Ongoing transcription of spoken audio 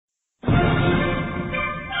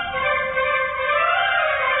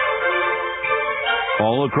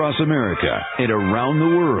all across America and around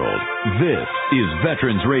the world. This is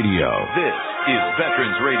Veterans Radio. This is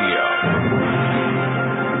Veterans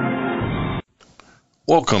Radio.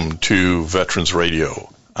 Welcome to Veterans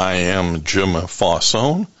Radio. I am Jim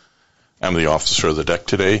Fausone. I'm the officer of the deck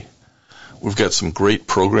today. We've got some great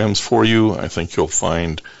programs for you. I think you'll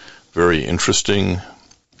find very interesting.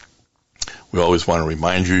 We always want to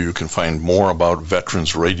remind you, you can find more about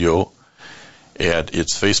Veterans Radio at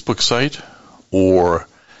its Facebook site or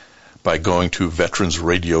by going to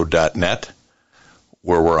veteransradio.net,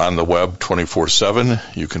 where we're on the web 24/7.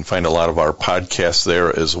 You can find a lot of our podcasts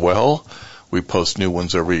there as well. We post new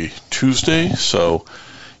ones every Tuesday, so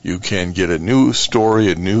you can get a new story,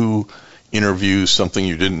 a new interview, something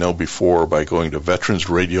you didn't know before by going to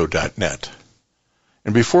veteransradio.net.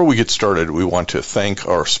 And before we get started, we want to thank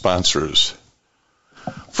our sponsors.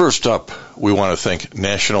 First up, we want to thank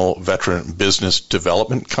National Veteran Business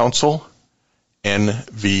Development Council,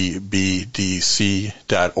 nvbdc.org.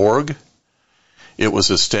 It was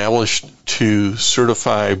established to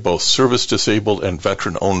certify both service-disabled and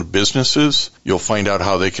veteran-owned businesses. You'll find out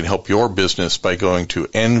how they can help your business by going to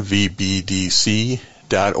nvbdc.org.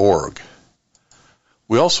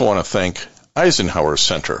 We also want to thank Eisenhower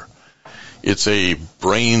Center. It's a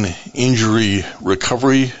brain injury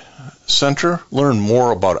recovery center. Learn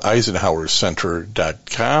more about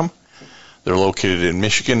Eisenhowercenter.com. They're located in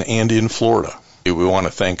Michigan and in Florida. We want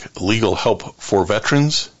to thank Legal Help for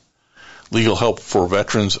Veterans. Legal Help for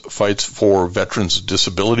Veterans fights for veterans'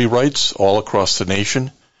 disability rights all across the nation.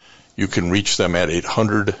 You can reach them at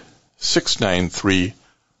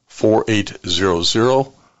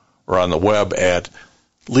 800-693-4800 or on the web at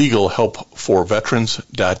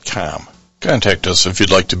legalhelpforveterans.com. Contact us if you'd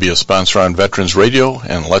like to be a sponsor on Veterans Radio,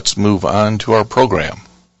 and let's move on to our program.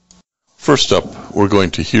 First up, we're going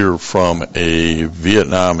to hear from a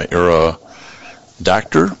Vietnam-era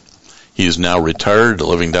doctor. He is now retired,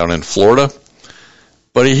 living down in Florida,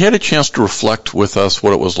 but he had a chance to reflect with us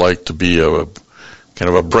what it was like to be a kind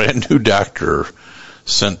of a brand new doctor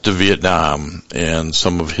sent to Vietnam, and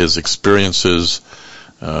some of his experiences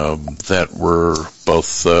that were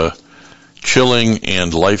both chilling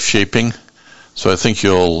and life-shaping. So I think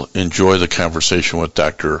you'll enjoy the conversation with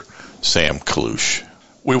Dr. Sam Kalush.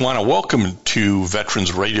 We want to welcome to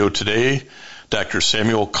Veterans Radio today Dr.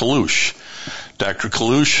 Samuel Kalush. Dr.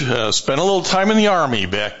 Kalush spent a little time in the Army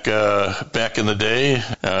back in the day.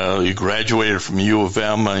 You graduated from U of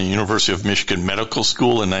M, University of Michigan Medical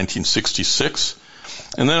School in 1966.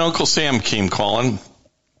 And then Uncle Sam came calling,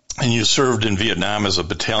 and you served in Vietnam as a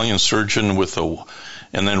battalion surgeon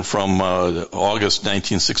and then from August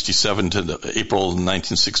 1967 to April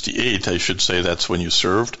 1968, I should say, that's when you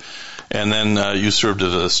served. And then you served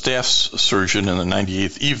as a staff surgeon in the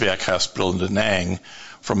 98th EVAC Hospital in Da Nang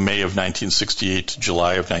from May of 1968 to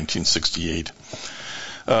July of 1968.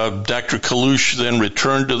 Dr. Kalush then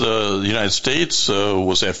returned to the United States,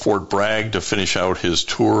 was at Fort Bragg to finish out his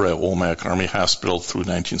tour at Womack Army Hospital through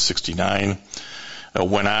 1969.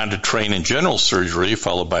 Went on to train in general surgery,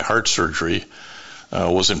 followed by heart surgery.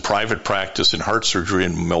 Was in private practice in heart surgery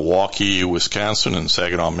in Milwaukee, Wisconsin, and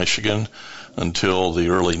Saginaw, Michigan, until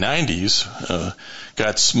the early 90s.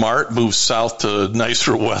 Got smart, moved south to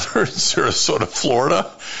nicer weather in Sarasota, Florida,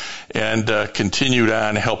 and continued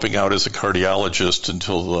on helping out as a cardiologist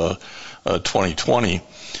until 2020.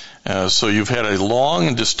 So you've had a long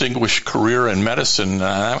and distinguished career in medicine.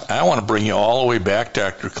 I want to bring you all the way back,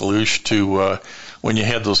 Dr. Kalush, to when you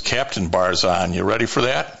had those captain bars on. You ready for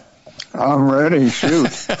that? I'm ready,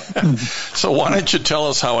 shoot. So why don't you tell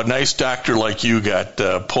us how a nice doctor like you got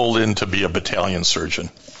pulled in to be a battalion surgeon?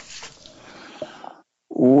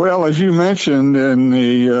 Well, as you mentioned in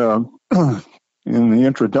the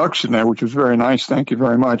introduction there, which was very nice, thank you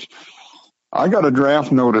very much, I got a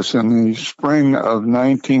draft notice in the spring of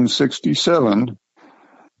 1967,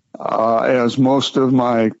 as most of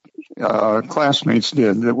my classmates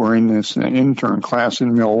did that were in this intern class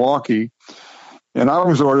in Milwaukee. And I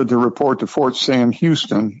was ordered to report to Fort Sam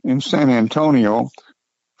Houston in San Antonio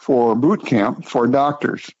for boot camp for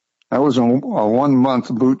doctors. That was a 1-month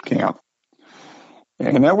boot camp.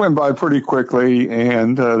 And that went by pretty quickly,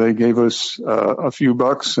 and they gave us a few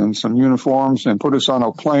bucks and some uniforms and put us on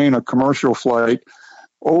a plane, a commercial flight,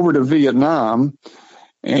 over to Vietnam.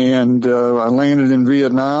 And I landed in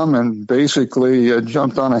Vietnam and basically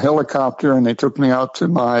jumped on a helicopter, and they took me out to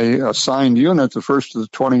my assigned unit, the 1st to the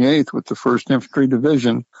 28th, with the 1st Infantry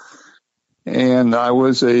Division. And I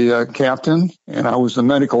was a captain, and I was the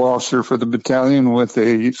medical officer for the battalion with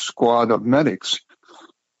a squad of medics.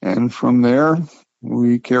 And from there,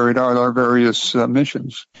 we carried out our various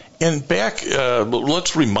missions. And back,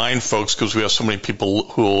 let's remind folks, because we have so many people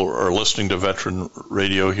who are listening to Veteran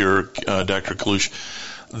Radio here, Dr. Kalush,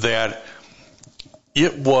 that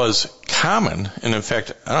it was common, and in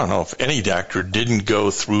fact, I don't know if any doctor didn't go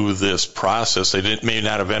through this process. They may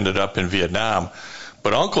not have ended up in Vietnam,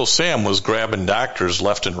 but Uncle Sam was grabbing doctors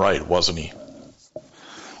left and right, wasn't he?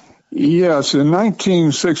 Yes, in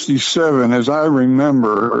 1967, as I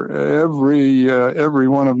remember, every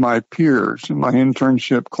one of my peers in my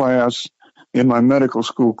internship class, in my medical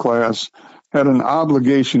school class, had an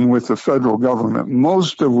obligation with the federal government,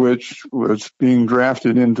 most of which was being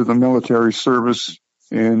drafted into the military service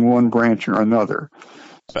in one branch or another.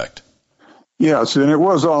 Correct. Yes, and it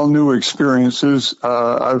was all new experiences.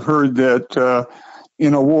 I've heard that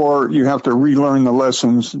in a war, you have to relearn the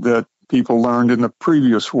lessons that people learned in the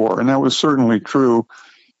previous war, and that was certainly true.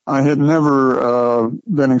 I had never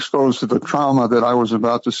been exposed to the trauma that I was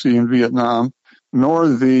about to see in Vietnam, nor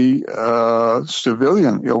the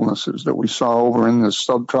civilian illnesses that we saw over in the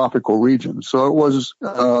subtropical region. So it was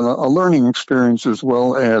a learning experience as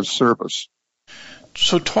well as service.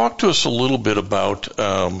 So talk to us a little bit about,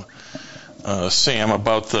 Sam,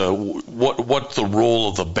 about what the role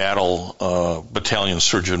of the battalion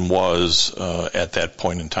surgeon was at that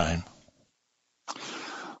point in time.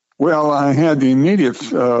 Well, I had the immediate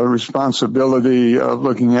responsibility of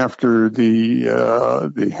looking after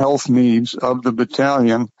the health needs of the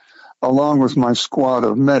battalion, along with my squad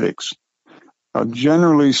of medics.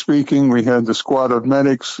 Generally speaking, we had the squad of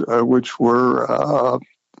medics, which were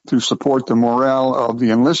to support the morale of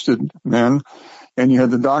the enlisted men, and you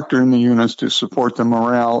had the doctor in the units to support the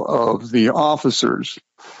morale of the officers.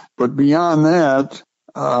 But beyond that,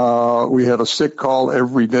 we had a sick call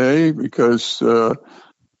every day because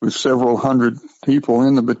with several hundred people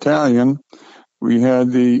in the battalion, we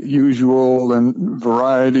had the usual and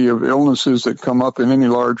variety of illnesses that come up in any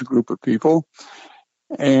large group of people.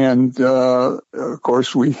 And, of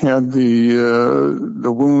course, we had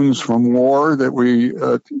the wounds from war that we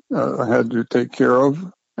had to take care of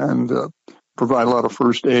and provide a lot of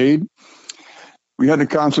first aid. We had to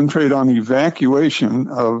concentrate on evacuation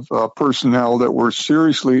of personnel that were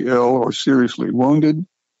seriously ill or seriously wounded.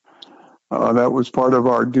 That was part of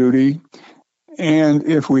our duty. And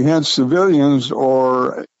if we had civilians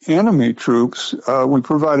or enemy troops, we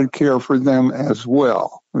provided care for them as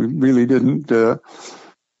well. We really didn't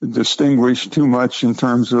distinguish too much in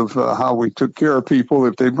terms of how we took care of people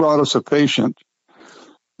if they brought us a patient.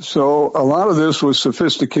 So a lot of this was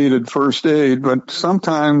sophisticated first aid, but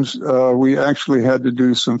sometimes we actually had to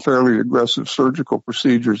do some fairly aggressive surgical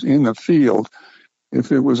procedures in the field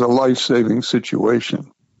if it was a life-saving situation.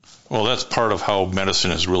 Well, that's part of how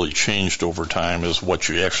medicine has really changed over time, is what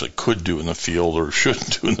you actually could do in the field or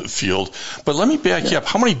shouldn't do in the field. But let me back you up.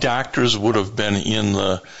 How many doctors would have been in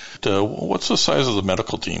what's the size of the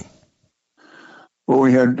medical team? Well,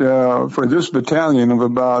 we had, for this battalion of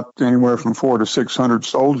about anywhere from 400 to 600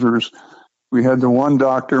 soldiers, we had the one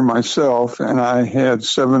doctor, myself, and I had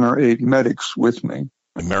 7 or 8 medics with me.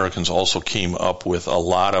 Americans also came up with a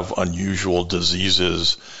lot of unusual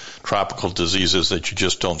diseases, tropical diseases that you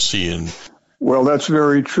just don't see in. Well, that's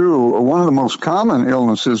very true. One of the most common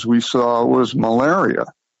illnesses we saw was malaria.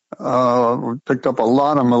 We picked up a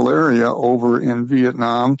lot of malaria over in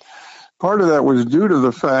Vietnam. Part of that was due to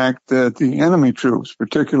the fact that the enemy troops,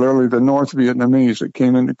 particularly the North Vietnamese that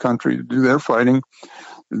came into the country to do their fighting,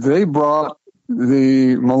 they brought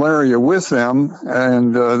the malaria with them,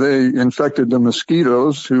 and they infected the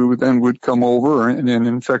mosquitoes, who then would come over and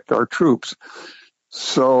infect our troops.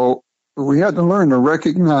 So we had to learn to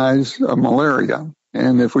recognize malaria.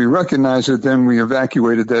 And if we recognize it, then we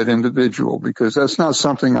evacuated that individual, because that's not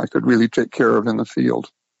something I could really take care of in the field.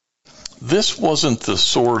 This wasn't the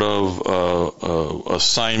sort of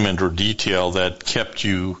assignment or detail that kept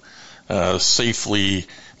you safely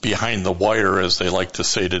behind the wire, as they like to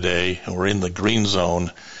say today, or in the green zone.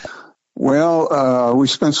 Well, we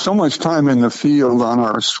spent so much time in the field on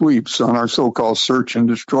our sweeps, on our so-called search and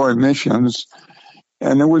destroy missions,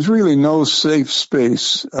 and there was really no safe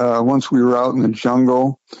space once we were out in the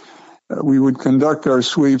jungle. We would conduct our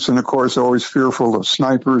sweeps, and of course always fearful of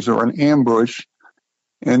snipers or an ambush.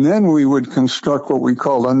 And then we would construct what we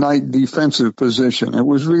called a night defensive position. It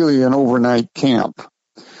was really an overnight camp.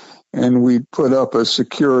 And we'd put up a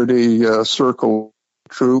security circle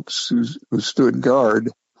of troops who stood guard.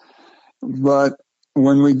 But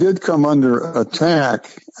when we did come under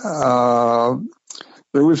attack, there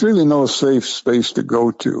was really no safe space to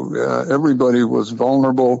go to. Everybody was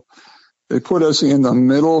vulnerable. They put us in the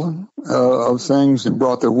middle of things and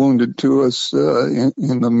brought the wounded to us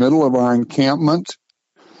in the middle of our encampment.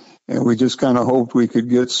 And we just kind of hoped we could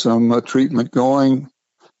get some treatment going,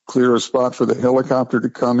 clear a spot for the helicopter to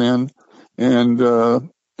come in, and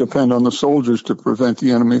depend on the soldiers to prevent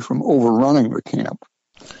the enemy from overrunning the camp.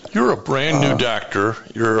 You're a brand new doctor.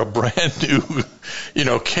 You're a brand new,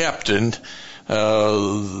 captain.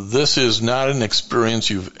 This is not an experience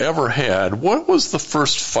you've ever had. What was the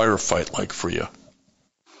first firefight like for you?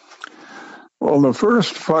 Well, the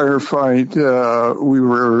first firefight, we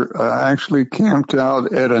were actually camped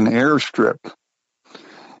out at an airstrip,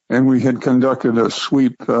 and we had conducted a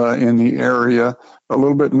sweep in the area a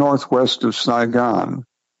little bit northwest of Saigon.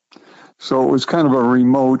 So it was kind of a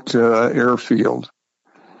remote airfield.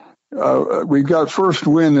 We got first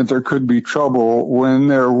wind that there could be trouble when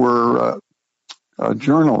there were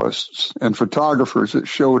journalists and photographers that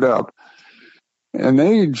showed up. And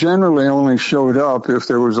they generally only showed up if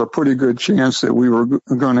there was a pretty good chance that we were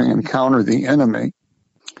going to encounter the enemy.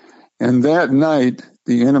 And that night,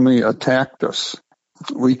 the enemy attacked us.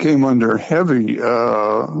 We came under heavy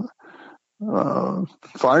fire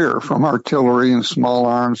from artillery and small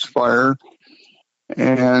arms fire.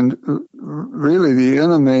 And really, the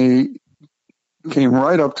enemy came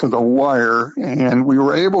right up to the wire, and we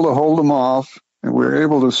were able to hold them off, and we were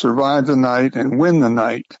able to survive the night and win the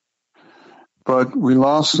night. But we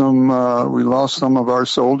lost some of our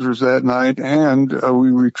soldiers that night, and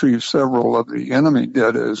we retrieved several of the enemy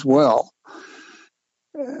dead as well.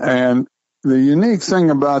 And the unique thing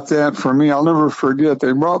about that for me, I'll never forget,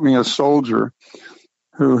 they brought me a soldier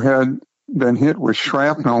who had been hit with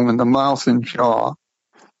shrapnel in the mouth and jaw,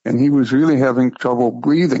 and he was really having trouble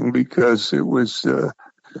breathing because it was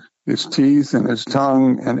his teeth and his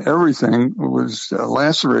tongue and everything was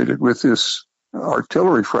lacerated with this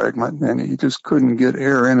artillery fragment, and he just couldn't get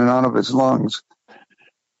air in and out of his lungs.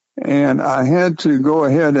 And I had to go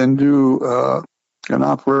ahead and do an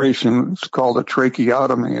operation. It's called a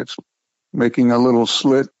tracheotomy. It's making a little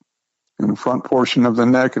slit in the front portion of the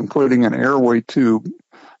neck and putting an airway tube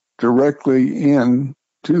directly in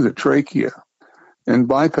to the trachea and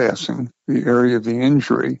bypassing the area of the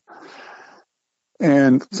injury.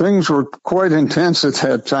 And things were quite intense at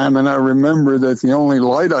that time, and I remember that the only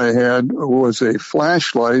light I had was a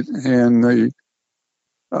flashlight, and the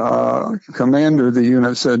commander of the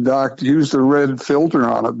unit said, "Doc, use the red filter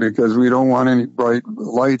on it because we don't want any bright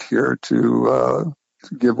light here to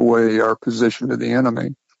give away our position to the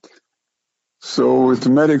enemy." So with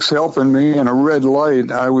the medics helping me and a red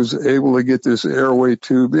light, I was able to get this airway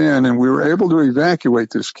tube in, and we were able to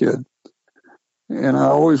evacuate this kid. And I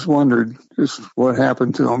always wondered just what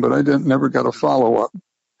happened to him, but I never got a follow-up.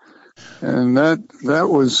 And that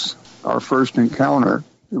was our first encounter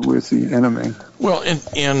with the enemy. Well,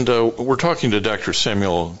 and we're talking to Dr.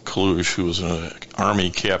 Samuel Kalush, who was an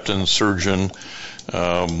Army captain, surgeon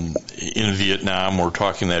in Vietnam. We're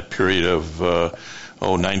talking that period of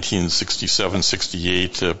 1967,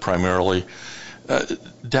 68 primarily.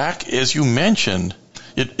 Doc, as you mentioned,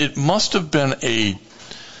 it must have been a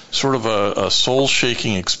sort of a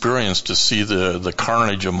soul-shaking experience to see the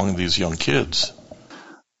carnage among these young kids.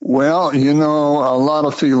 Well, a lot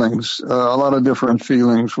of feelings, a lot of different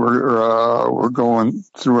feelings were going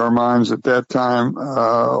through our minds at that time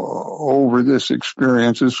over this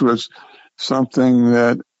experience. This was something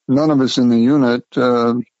that none of us in the unit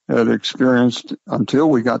had experienced until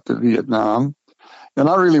we got to Vietnam. And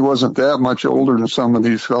I really wasn't that much older than some of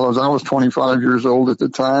these fellows. I was 25 years old at the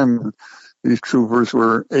time. These troopers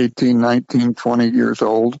were 18, 19, 20 years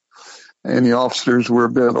old, and the officers were a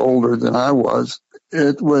bit older than I was.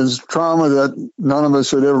 It was trauma that none of us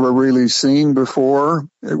had ever really seen before.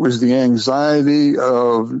 It was the anxiety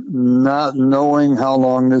of not knowing how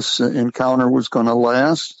long this encounter was going to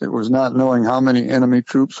last. It was not knowing how many enemy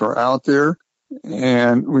troops were out there,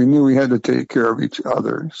 and we knew we had to take care of each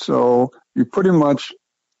other. So you pretty much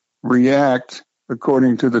react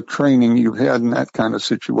according to the training you've had in that kind of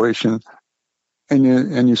situation,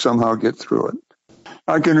 and you somehow get through it.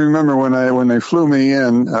 I can remember when they flew me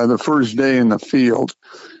in the first day in the field,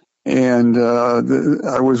 and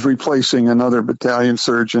I was replacing another battalion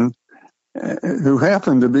surgeon who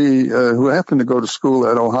happened to go to school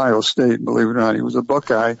at Ohio State. Believe it or not, he was a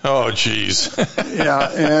Buckeye. Oh, geez. Yeah,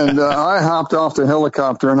 and I hopped off the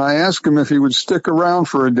helicopter and I asked him if he would stick around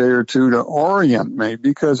for a day or two to orient me,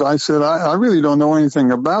 because I said I really don't know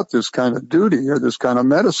anything about this kind of duty or this kind of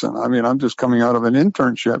medicine. I mean, I'm just coming out of an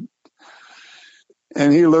internship.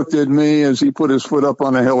 And he looked at me as he put his foot up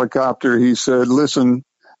on the helicopter. He said, "Listen,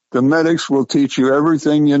 the medics will teach you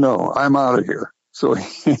everything you know. I'm out of here." So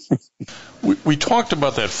we talked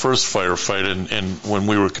about that first firefight, and when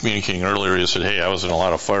we were communicating earlier, you said, hey, I was in a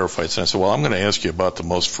lot of firefights. And I said, well, I'm going to ask you about the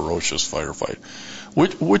most ferocious firefight.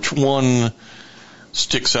 Which one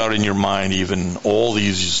sticks out in your mind even all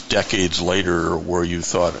these decades later where you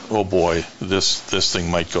thought, oh, boy, this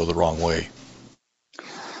thing might go the wrong way?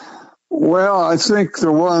 Well, I think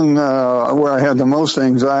the one where I had the most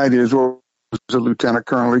anxiety is where a lieutenant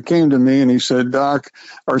colonel. He came to me and he said, Doc,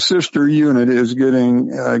 our sister unit is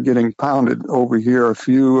getting pounded over here a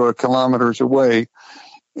few kilometers away,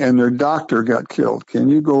 and their doctor got killed. Can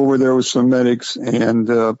you go over there with some medics and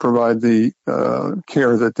provide the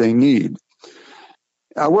care that they need?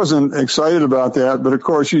 I wasn't excited about that, but of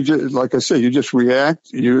course, you just, like I said, you just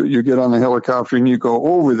react. You get on the helicopter and you go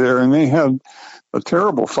over there, and they had a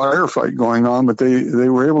terrible firefight going on, but they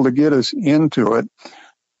were able to get us into it.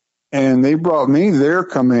 And they brought me their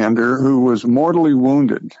commander, who was mortally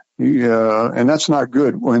wounded. And that's not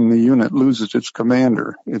good when the unit loses its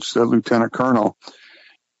commander. It's the lieutenant colonel.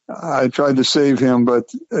 I tried to save him, but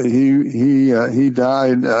he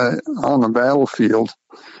died on the battlefield.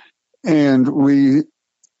 And we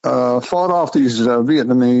fought off these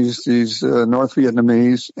Vietnamese, these North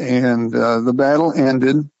Vietnamese, and the battle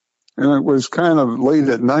ended. And it was kind of late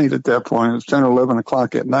at night at that point. It was 10 or 11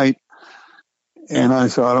 o'clock at night. And I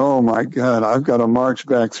thought, oh, my God, I've got to march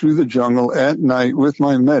back through the jungle at night with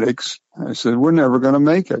my medics. I said, we're never going to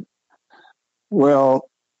make it. Well,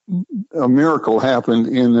 a miracle happened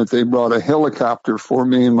in that they brought a helicopter for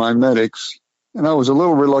me and my medics. And I was a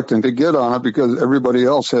little reluctant to get on it because everybody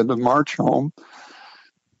else had to march home.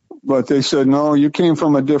 But they said, no, you came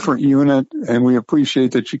from a different unit, and we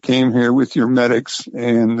appreciate that you came here with your medics.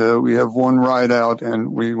 And we have one ride out,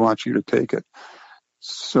 and we want you to take it.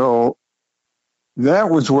 So that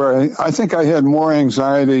was where I think I had more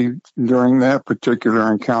anxiety during that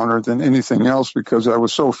particular encounter than anything else because I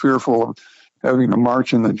was so fearful of having to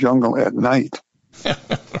march in the jungle at night.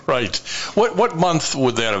 Right. What month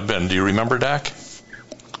would that have been? Do you remember, Doc?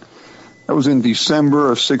 That was in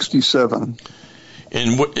December of 67.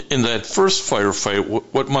 In that first firefight,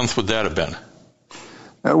 what month would that have been?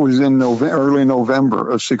 That was in early November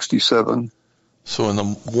of 67. So in the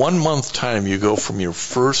 1 month time, you go from your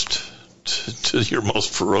first to your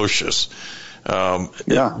most ferocious.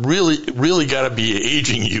 Yeah. It really got to be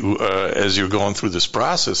aging you as you're going through this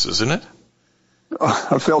process, isn't it?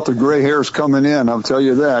 I felt the gray hairs coming in. I'll tell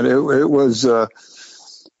you that. It was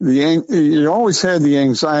you always had the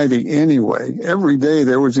anxiety anyway. Every day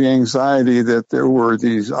there was the anxiety that there were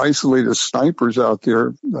these isolated snipers out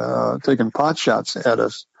there taking pot shots at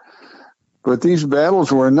us. But these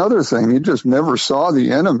battles were another thing. You just never saw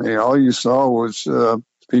the enemy. All you saw was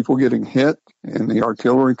people getting hit and the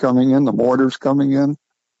artillery coming in, the mortars coming in.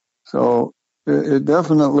 So it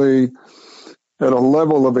definitely had a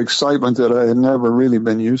level of excitement that I had never really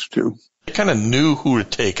been used to. I kind of knew who to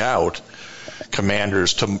take out,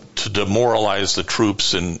 commanders, to demoralize the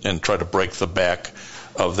troops and try to break the back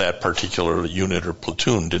of that particular unit or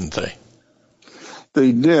platoon, didn't they?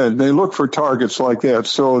 They did. They looked for targets like that.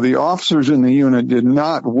 So the officers in the unit did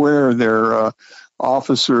not wear their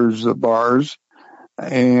officers' bars,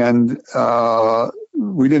 and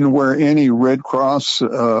we didn't wear any Red Cross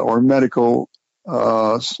or medical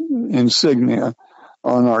insignia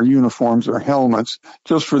on our uniforms or helmets,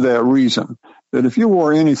 just for that reason. That if you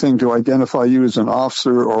wore anything to identify you as an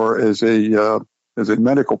officer or as a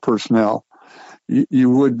medical personnel, you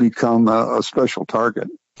would become a special target.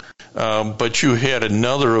 But you had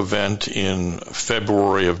another event in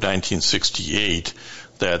February of 1968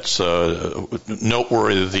 that's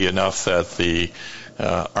noteworthy enough that the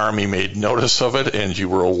Army made notice of it, and you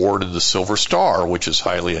were awarded the Silver Star, which is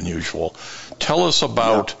highly unusual. Tell us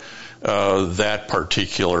about that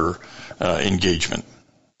particular engagement.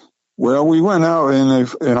 Well, we went out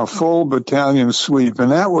in a full battalion sweep,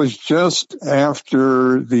 and that was just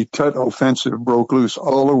after the Tut offensive broke loose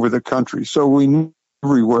all over the country. So we knew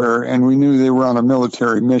everywhere, and we knew they were on a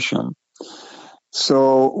military mission.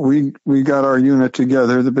 So we got our unit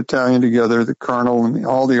together, the battalion together, the colonel and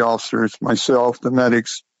all the officers, myself, the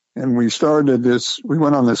medics, and we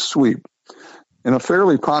went on this sweep in a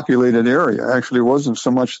fairly populated area. Actually, it wasn't so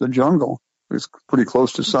much the jungle. It was pretty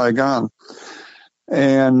close to Saigon.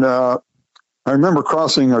 And I remember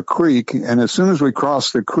crossing a creek, and as soon as we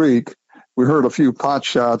crossed the creek, we heard a few pot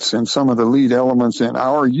shots, and some of the lead elements in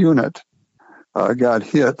our unit got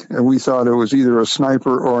hit, and we thought it was either a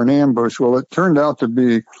sniper or an ambush. Well, it turned out to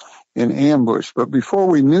be an ambush. But before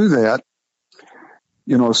we knew that,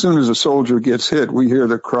 as soon as a soldier gets hit, we hear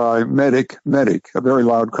the cry, medic, medic, a very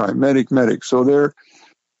loud cry, medic, medic. So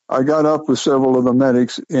I got up with several of the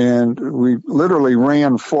medics, and we literally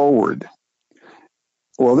ran forward.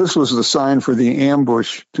 Well, this was the sign for the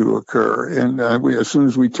ambush to occur, and as soon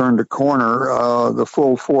as we turned a corner, the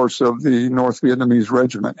full force of the North Vietnamese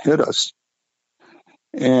regiment hit us.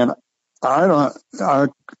 And I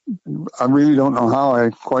really don't know how I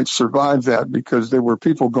quite survived that, because there were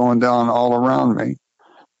people going down all around me,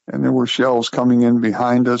 and there were shells coming in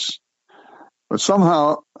behind us. But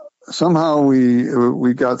somehow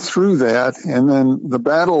we got through that, and then the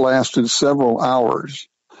battle lasted several hours,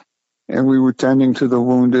 and we were tending to the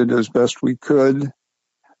wounded as best we could.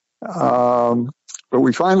 But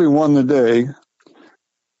we finally won the day,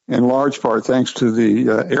 in large part thanks to the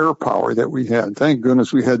air power that we had. Thank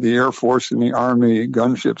goodness we had the Air Force and the Army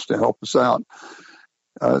gunships to help us out.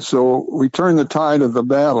 So we turned the tide of the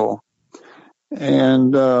battle,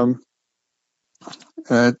 and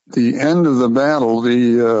at the end of the battle,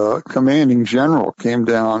 the commanding general came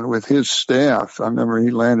down with his staff. I remember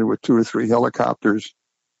he landed with 2 or 3 helicopters,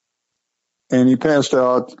 and he passed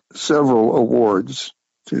out several awards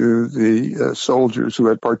to the soldiers who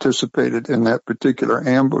had participated in that particular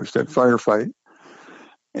ambush, that firefight.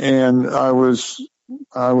 And I was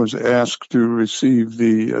asked to receive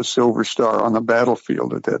the Silver Star on the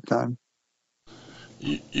battlefield at that time.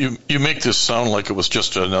 You make this sound like it was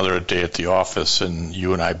just another day at the office, and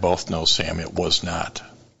you and I both know, Sam, it was not.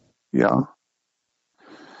 Yeah.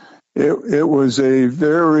 It was a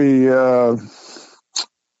very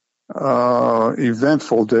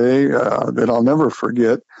eventful day that I'll never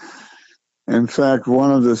forget. In fact,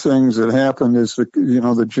 one of the things that happened is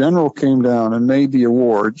the general came down and made the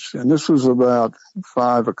awards, and this was about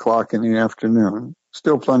 5 o'clock in the afternoon,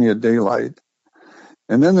 still plenty of daylight.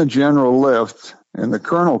 And then the general left, and the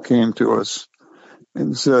colonel came to us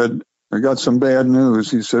and said, "I got some bad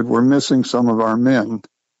news." He said, "We're missing some of our men."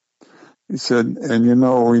 He said, "And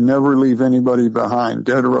we never leave anybody behind,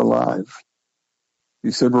 dead or alive."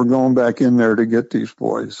 He said, "We're going back in there to get these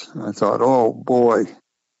boys." And I thought, oh boy,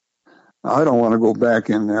 I don't want to go back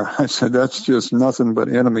in there. I said, that's just nothing but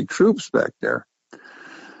enemy troops back there.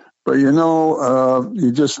 But you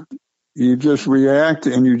just react,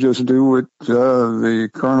 and you just do what the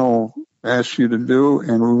colonel asked you to do.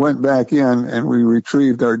 And we went back in, and we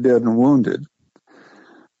retrieved our dead and wounded.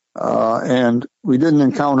 And we didn't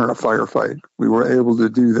encounter a firefight. We were able to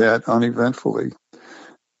do that uneventfully.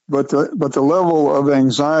 But the level of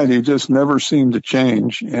anxiety just never seemed to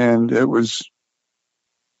change, and it was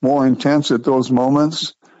more intense at those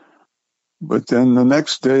moments. But then the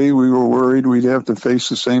next day, we were worried we'd have to face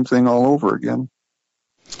the same thing all over again.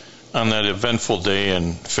 On that eventful day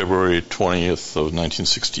in February 20th of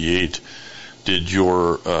 1968, did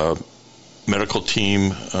your medical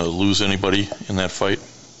team lose anybody in that fight?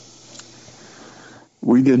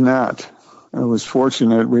 We did not. I was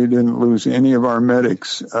fortunate we didn't lose any of our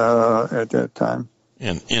medics at that time.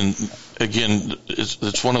 And again,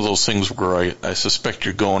 it's one of those things where I suspect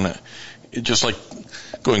you're going, just like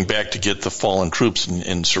going back to get the fallen troops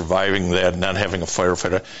and surviving that, not having a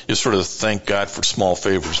firefighter, you sort of thank God for small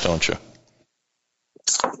favors, don't you?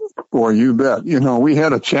 Boy, you bet. We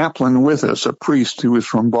had a chaplain with us, a priest who was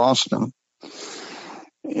from Boston.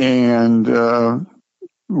 And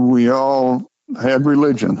we all had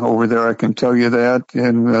religion over there, I can tell you that.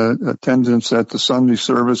 And attendance at the Sunday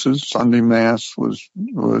services, Sunday Mass was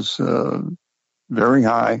very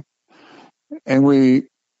high. And we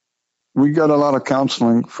got a lot of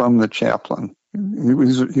counseling from the chaplain. He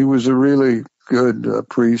was a really good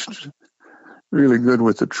priest, really good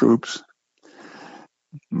with the troops.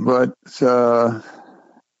 But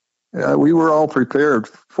we were all prepared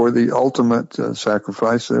for the ultimate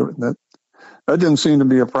sacrifice. That didn't seem to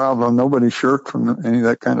be a problem. Nobody shirked from any of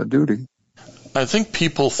that kind of duty. I think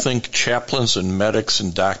people think chaplains and medics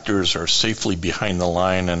and doctors are safely behind the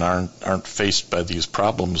line and aren't faced by these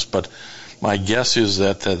problems. But my guess is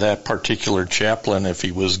that particular chaplain, if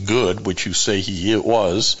he was good, which you say he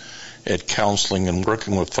was, at counseling and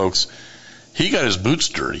working with folks, he got his boots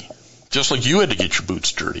dirty, just like you had to get your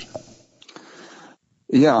boots dirty.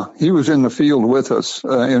 Yeah, he was in the field with us.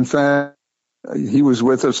 In fact, he was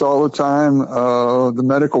with us all the time. The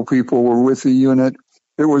medical people were with the unit.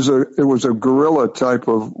 It was a guerrilla type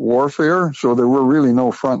of warfare, so there were really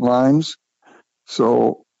no front lines.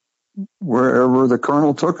 So wherever the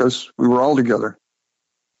colonel took us, we were all together.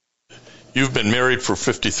 You've been married for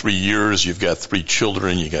 53 years. You've got 3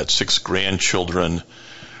 children. You got 6 grandchildren.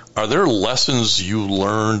 Are there lessons you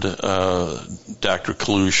learned, Dr.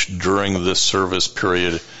 Kalush, during this service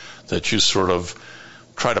period that you sort of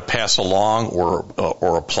try to pass along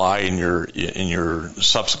or apply in your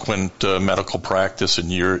subsequent medical practice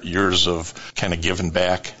and years of kind of giving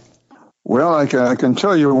back? Well, I can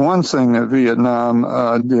tell you one thing that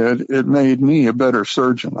Vietnam did. It made me a better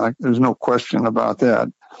surgeon. There's no question about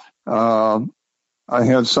that. I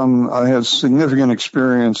had significant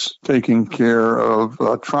experience taking care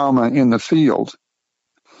of trauma in the field,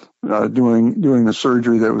 doing the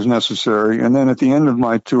surgery that was necessary. And then at the end of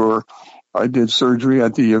my tour, I did surgery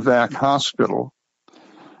at the evac hospital.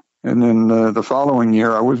 And then the following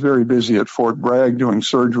year, I was very busy at Fort Bragg doing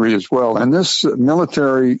surgery as well. And this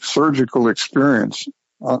military surgical experience,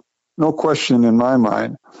 no question in my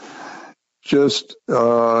mind, just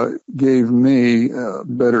gave me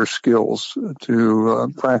better skills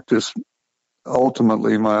to practice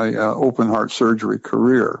ultimately my open heart surgery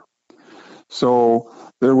career. So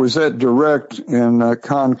there was that direct and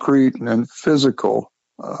concrete and physical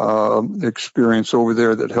experience over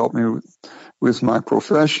there that helped me with my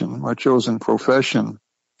profession, my chosen profession.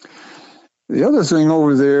 The other thing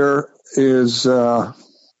over there is, when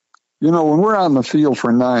we're out in the field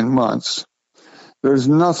for 9 months, there's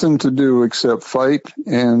nothing to do except fight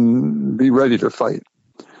and be ready to fight.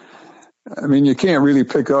 I mean, you can't really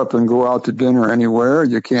pick up and go out to dinner anywhere.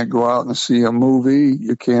 You can't go out and see a movie.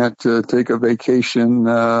 You can't take a vacation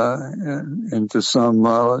into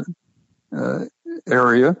some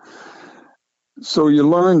area. So you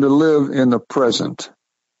learn to live in the present.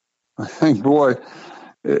 I think, boy,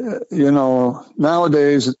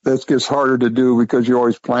 nowadays that gets harder to do because you're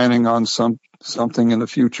always planning on something in the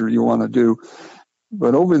future you want to do.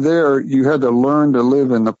 But over there, you had to learn to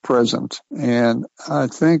live in the present. And I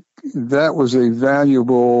think that was a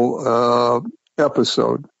valuable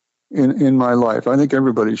episode in my life. I think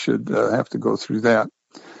everybody should have to go through that.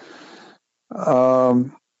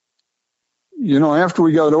 After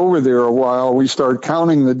we got over there a while, we started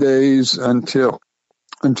counting the days until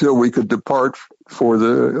we could depart for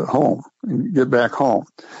the home and get back home.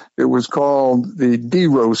 It was called the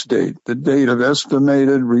DROS date, the date of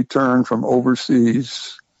estimated return from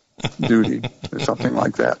overseas duty, or something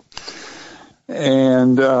like that.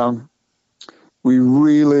 And we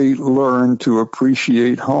really learned to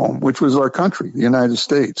appreciate home, which was our country, the United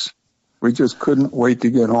States. We just couldn't wait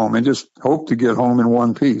to get home and just hoped to get home in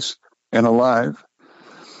one piece and alive.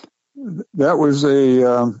 That was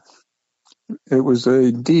it was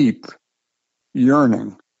a deep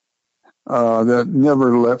yearning that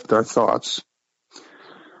never left our thoughts.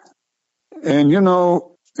 And, in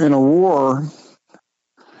a war,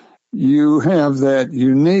 you have that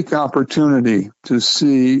unique opportunity to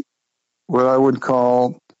see what I would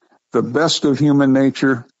call the best of human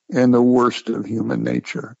nature and the worst of human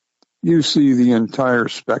nature. You see the entire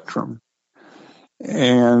spectrum.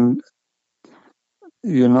 And,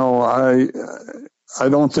 I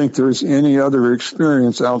don't think there's any other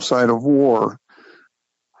experience outside of war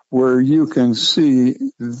where you can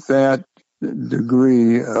see that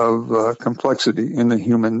degree of complexity in the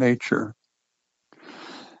human nature.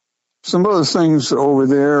 Some other things over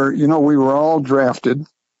there, we were all drafted.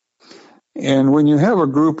 And when you have a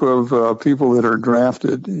group of people that are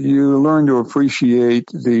drafted, you learn to appreciate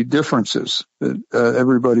the differences that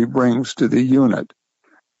everybody brings to the unit.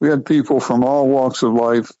 We had people from all walks of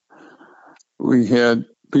life. We had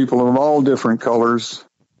people of all different colors,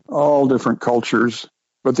 all different cultures,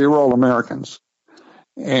 but they were all Americans.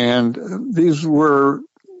 And these were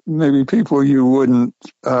maybe people you wouldn't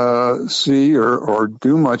see or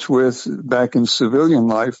do much with back in civilian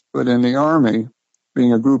life, but in the Army,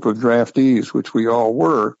 being a group of draftees, which we all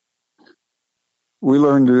were, we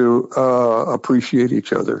learned to appreciate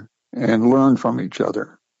each other and learn from each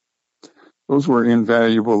other. Those were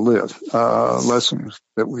invaluable lessons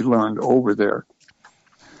that we learned over there.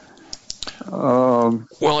 Well,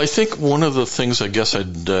 I think one of the things, I guess,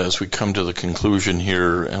 as we come to the conclusion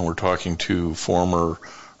here, and we're talking to former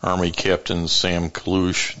Army Captain Sam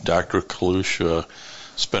Kalush, Dr. Kalush,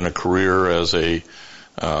 spent a career as a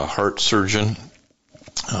heart surgeon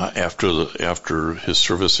after his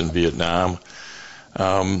service in Vietnam.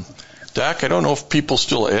 Doc, I don't know if people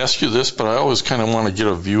still ask you this, but I always kind of want to get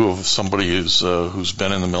a view of somebody who's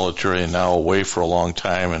been in the military and now away for a long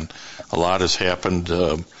time, and a lot has happened.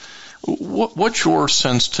 What's your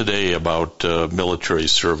sense today about military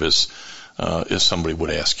service, if somebody would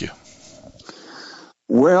ask you?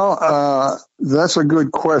 Well, that's a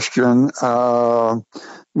good question.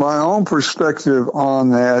 My own perspective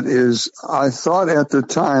on that is I thought at the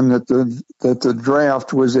time that the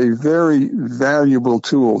draft was a very valuable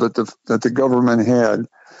tool that the government had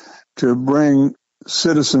to bring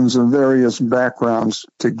citizens of various backgrounds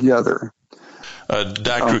together.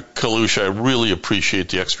 Dr. Kalush, I really appreciate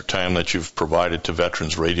the extra time that you've provided to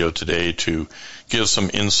Veterans Radio today to give some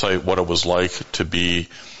insight what it was like to be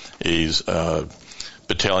a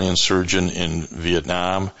battalion surgeon in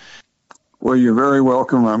Vietnam. Well, you're very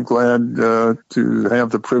welcome. I'm glad to have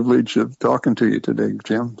the privilege of talking to you today,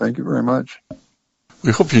 Jim. Thank you very much.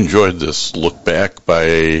 We hope you enjoyed this look back by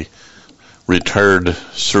a retired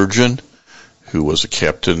surgeon who was a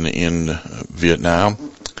captain in Vietnam.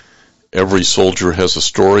 Every soldier has a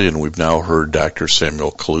story, and we've now heard Dr.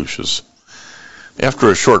 Samuel Kalush's. After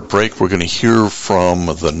a short break, we're going to hear from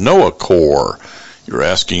the NOAA Corps. You're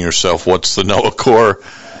asking yourself, what's the NOAA Corps?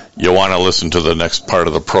 You want to listen to the next part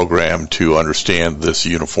of the program to understand this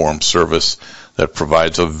uniformed service that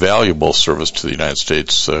provides a valuable service to the United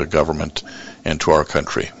States government and to our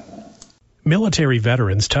country. Military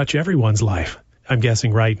veterans touch everyone's life. I'm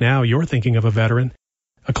guessing right now you're thinking of a veteran,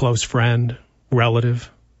 a close friend,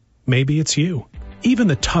 relative. Maybe it's you. Even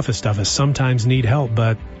the toughest of us sometimes need help,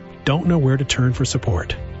 but don't know where to turn for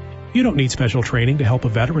support. You don't need special training to help a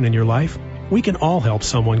veteran in your life. We can all help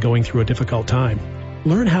someone going through a difficult time.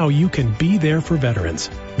 Learn how you can be there for veterans.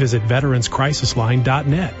 Visit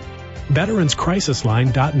veteranscrisisline.net.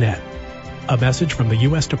 veteranscrisisline.net. A message from the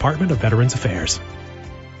U.S. Department of Veterans Affairs.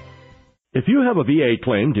 If you have a VA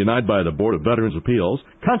claim denied by the Board of Veterans' Appeals,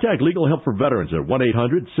 contact Legal Help for Veterans at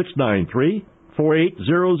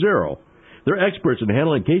 1-800-693-4800. They're experts in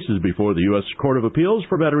handling cases before the U.S. Court of Appeals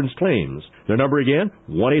for Veterans Claims. Their number again,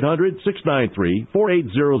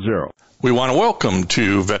 1-800-693-4800. We want to welcome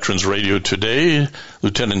to Veterans Radio today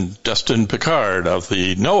Lieutenant Dustin Picard of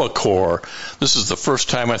the NOAA Corps. This is the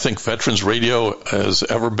first time I think Veterans Radio has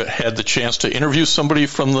ever had the chance to interview somebody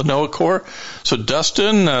from the NOAA Corps. So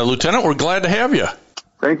Dustin, Lieutenant, we're glad to have you.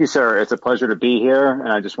 Thank you, sir. It's a pleasure to be here, and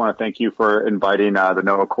I just want to thank you for inviting the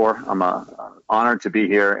NOAA Corps. I'm honored to be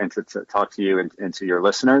here and to talk to you and to your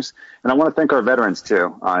listeners. And I want to thank our veterans,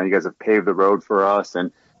 too. You guys have paved the road for us,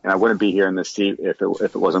 and I wouldn't be here in this seat if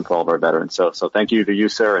it wasn't for all of our veterans. So thank you to you,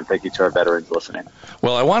 sir, and thank you to our veterans listening.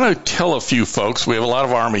 Well, I want to tell a few folks, we have a lot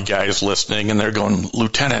of Army guys listening, and they're going,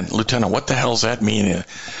 Lieutenant, what the hell does that mean?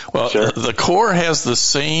 Well, sure. The Corps has the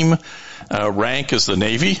same rank as the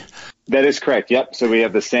Navy. That is correct. Yep. So we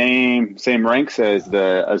have the same ranks as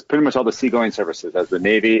pretty much all the seagoing services, as the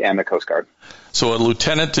Navy and the Coast Guard. So a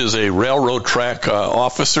lieutenant is a railroad track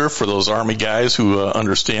officer for those Army guys who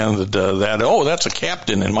understand that that's a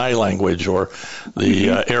captain in my language, or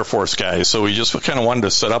the Air Force guys. So we just kind of wanted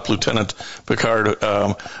to set up Lieutenant Picard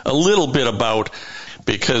a little bit about,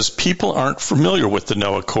 because people aren't familiar with the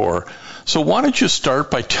NOAA Corps. So why don't you start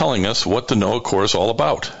by telling us what the NOAA Corps is all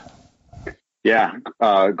about? Yeah,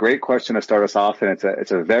 great question to start us off, and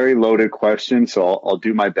it's a very loaded question, so I'll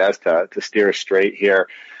do my best to steer us straight here.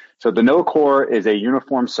 So the NOAA Corps is a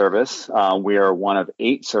uniformed service. We are one of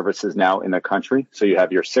 8 services now in the country. So you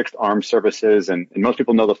have your 6th Armed Services, and most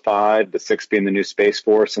people know the 5, the 6 being the new Space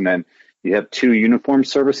Force, and then you have 2 uniformed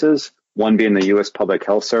services, one being the U.S. Public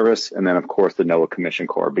Health Service, and then, of course, the NOAA Commission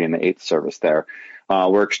Corps being the 8th service there.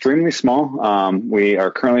 We're extremely small. We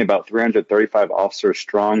are currently about 335 officers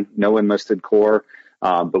strong, no enlisted corps,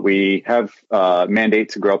 but we have a mandate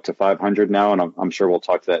to grow up to 500 now, and I'm sure we'll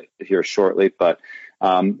talk to that here shortly. But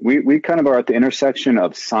we kind of are at the intersection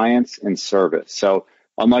of science and service. So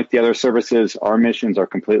unlike the other services, our missions are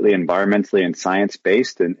completely environmentally and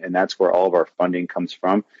science-based, and that's where all of our funding comes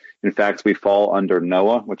from. In fact, we fall under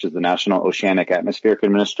NOAA, which is the National Oceanic Atmospheric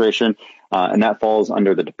Administration, and that falls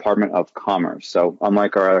under the Department of Commerce. So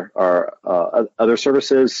unlike our other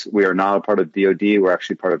services, we are not a part of DOD. We're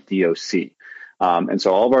actually part of DOC. And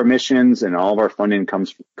so all of our missions and all of our funding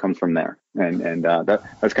comes from there. And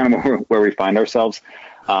that's kind of where we find ourselves.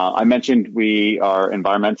 I mentioned we are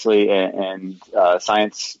environmentally and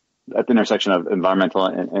science, at the intersection of environmental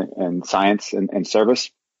and science and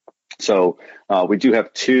service. So we do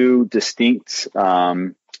have 2 distinct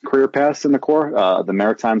career paths in the Corps, the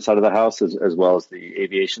maritime side of the house as well as the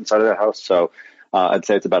aviation side of the house. So I'd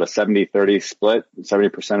say it's about a 70-30 split.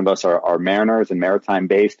 70% of us are mariners and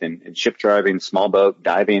maritime-based in ship driving, small boat,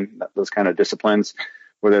 diving, those kind of disciplines,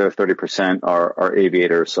 where the other 30% are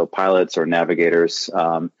aviators, so pilots or navigators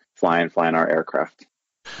flying our aircraft.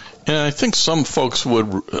 And I think some folks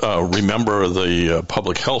would remember the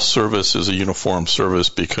public health service as a uniform service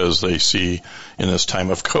because they see, in this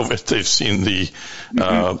time of COVID, they've seen the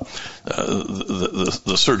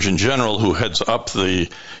Surgeon General who heads up the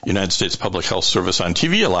United States Public Health Service on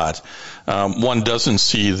TV a lot. One doesn't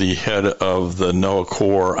see the head of the NOAA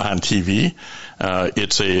Corps on TV.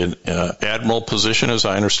 It's an admiral position, as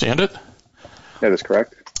I understand it. That is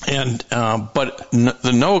correct. And but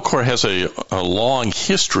the NOAA Corps has a long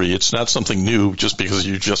history. It's not something new just because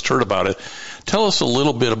you just heard about it. Tell us a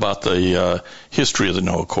little bit about the history of the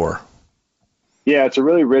NOAA Corps. Yeah, it's a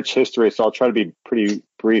really rich history, so I'll try to be pretty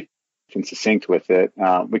brief succinct with it.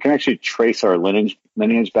 We can actually trace our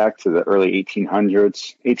lineage back to the early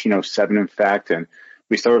 1800s, 1807, in fact. And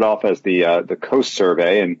we started off as the Coast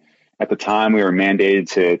Survey. And at the time, we were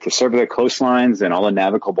mandated to survey the coastlines and all the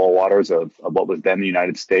navigable waters of what was then the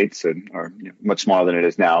United States, or much smaller than it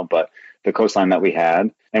is now, but the coastline that we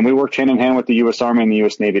had. And we worked hand in hand with the U.S. Army and the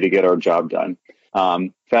U.S. Navy to get our job done.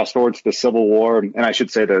 Fast forward to the Civil War, and I should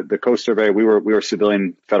say the Coast Survey, we were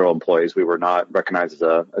civilian federal employees. We were not recognized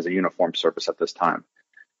as a uniformed service at this time.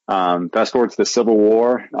 Fast forward to the Civil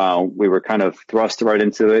War, we were kind of thrust right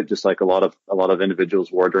into it, just like a lot of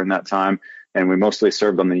individuals were during that time. And we mostly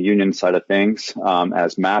served on the Union side of things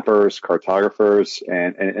as mappers, cartographers,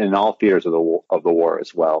 and in all theaters of the war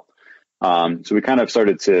as well. So we kind of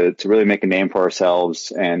started to really make a name for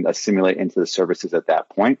ourselves and assimilate into the services at that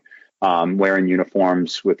point, wearing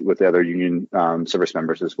uniforms with the other Union service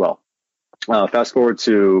members as well. Fast forward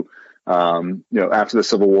to after the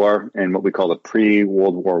Civil War and what we call the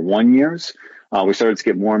pre-World War I years. We started to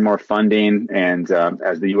get more and more funding, and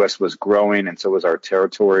as the U.S. was growing, and so was our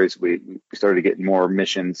territories, we started to get more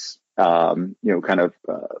missions, remote.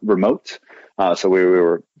 So we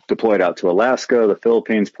were deployed out to Alaska, the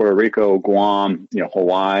Philippines, Puerto Rico, Guam,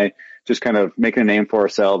 Hawaii, just kind of making a name for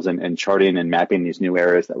ourselves and charting and mapping these new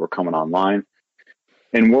areas that were coming online.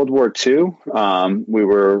 In World War II, a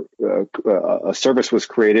service was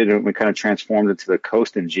created, and we kind of transformed into the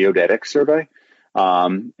Coast and Geodetic Survey.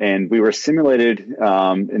 And we were simulated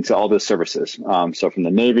into all the services. So from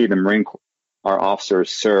the Navy, the Marine Corps, our officers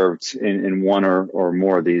served in one or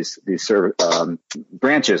more of these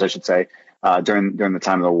branches, I should say, during the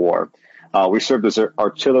time of the war. We served as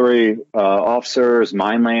artillery officers,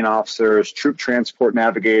 mine laying officers, troop transport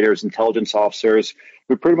navigators, intelligence officers.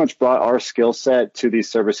 We pretty much brought our skill set to these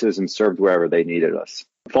services and served wherever they needed us.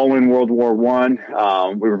 Following World War I,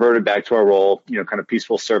 we reverted back to our role, kind of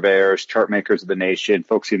peaceful surveyors, chart makers of the nation,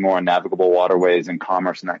 focusing more on navigable waterways and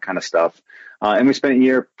commerce and that kind of stuff. And we spent a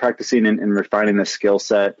year practicing and refining this skill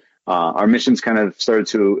set. Our missions kind of started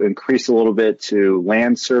to increase a little bit to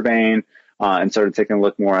land surveying, and started taking a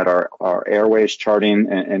look more at our airways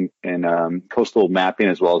charting and coastal mapping,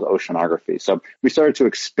 as well as oceanography. So we started to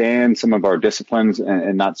expand some of our disciplines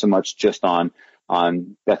and not so much just on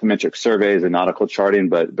bathymetric surveys and nautical charting,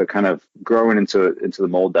 but kind of growing into the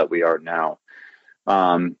mold that we are now.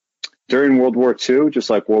 During World War II, just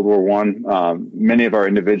like World War I, many of our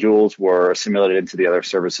individuals were assimilated into the other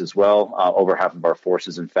service as well, over half of our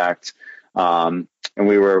forces, in fact. And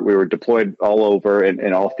we were deployed all over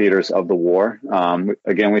in all theaters of the war.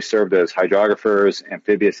 Again, we served as hydrographers,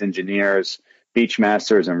 amphibious engineers, beach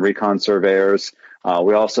masters, and recon surveyors.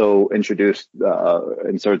 We also introduced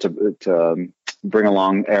and started to bring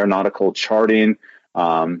along aeronautical charting,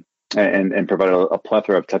 and provide a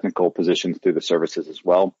plethora of technical positions through the services as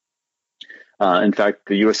well. In fact,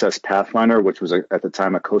 the USS Pathfinder, which was at the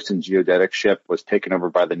time a coast and geodetic ship, was taken over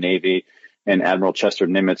by the Navy, and Admiral Chester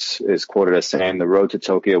Nimitz is quoted as saying, "The road to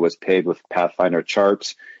Tokyo was paved with Pathfinder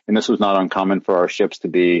charts." And this was not uncommon for our ships to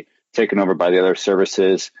be taken over by the other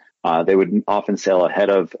services. They would often sail ahead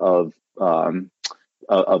of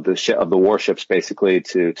the warships, basically,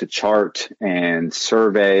 to chart and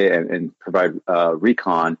survey and provide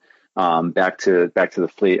recon back to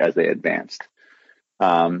the fleet as they advanced.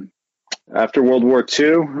 After World War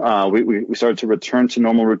II, we started to return to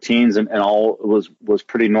normal routines, and all was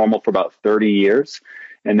pretty normal for about 30 years.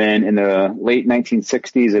 And then in the late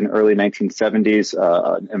 1960s and early 1970s,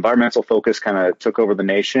 environmental focus kind of took over the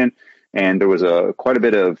nation, and there was quite a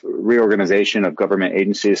bit of reorganization of government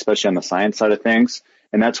agencies, especially on the science side of things.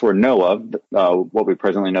 And that's where NOAA, what we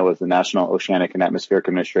presently know as the National Oceanic and Atmospheric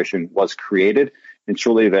Administration, was created. And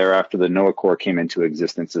shortly thereafter, the NOAA Corps came into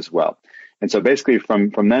existence as well. And so basically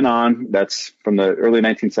from then on, that's from the early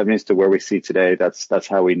 1970s to where we see today, that's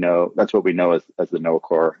what we know as the NOAA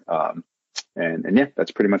Corps. And yeah,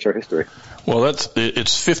 that's pretty much our history. Well,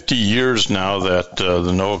 it's 50 years now that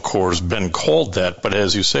the NOAA Corps has been called that, but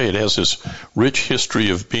as you say, it has this rich history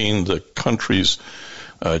of being the country's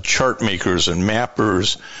chart makers and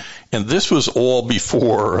mappers. And this was all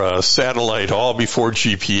before satellite, all before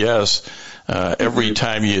GPS. Every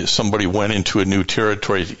time somebody went into a new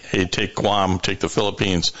territory, hey, take Guam, take the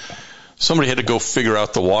Philippines, somebody had to go figure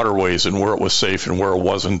out the waterways and where it was safe and where it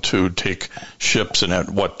wasn't to take ships and at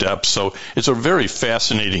what depth. So it's a very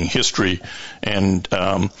fascinating history. And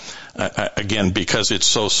again, because it's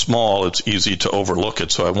so small, it's easy to overlook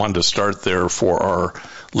it. So I wanted to start there for our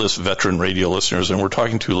veteran radio listeners. And we're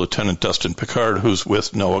talking to Lieutenant Dustin Picard, who's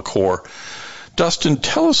with NOAA Corps. Dustin,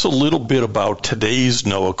 tell us a little bit about today's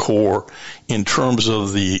NOAA Corps in terms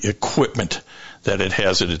of the equipment that it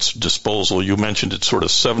has at its disposal. You mentioned it's sort of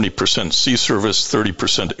 70% sea service,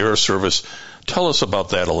 30% air service. Tell us about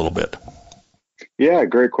that a little bit. Yeah,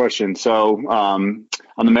 great question. So on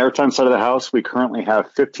the maritime side of the house, we currently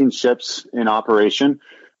have 15 ships in operation.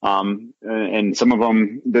 And some of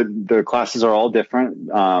them, the classes are all different.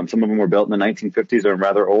 Some of them were built in the 1950s, are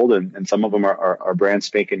rather old, and some of them are brand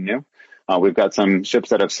spanking new. We've got some ships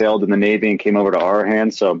that have sailed in the Navy and came over to our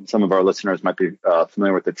hands. So some of our listeners might be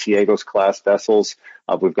familiar with the Tiegos class vessels.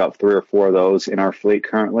 We've got 3 or 4 of those in our fleet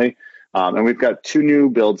currently. And we've got 2 new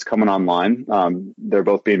builds coming online. They're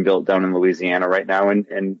both being built down in Louisiana right now,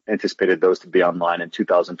 and anticipated those to be online in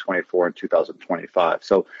 2024 and 2025.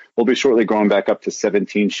 So we'll be shortly growing back up to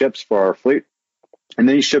 17 ships for our fleet. And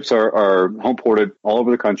these ships are home ported all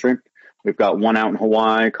over the country. We've got 1 out in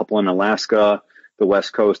Hawaii, a couple in Alaska, the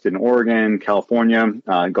West Coast in Oregon, California,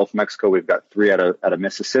 Gulf of Mexico. We've got 3 out of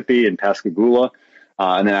Mississippi in Pascagoula.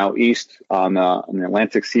 And then out east on the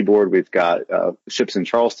Atlantic seaboard, we've got ships in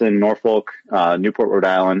Charleston, Norfolk, Newport, Rhode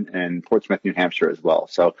Island, and Portsmouth, New Hampshire as well.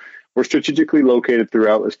 So we're strategically located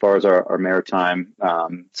throughout as far as our maritime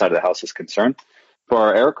side of the house is concerned. For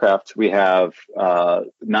our aircraft, we have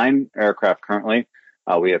 9 aircraft currently.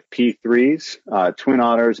 We have P3s, Twin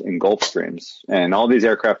Otters, and Gulfstreams. And all these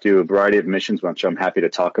aircraft do a variety of missions, which I'm happy to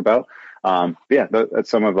talk about. Yeah, that's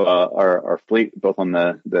some of our fleet, both on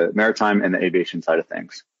the maritime and the aviation side of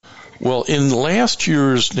things. Well, in last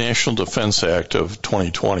year's National Defense Act of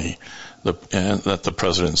 2020 that the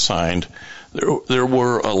President signed, there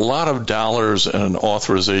were a lot of dollars and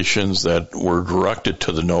authorizations that were directed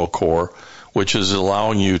to the NOAA Corps, which is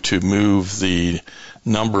allowing you to move the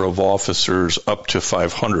number of officers up to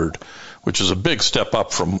 500, which is a big step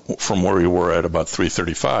up from where we were at about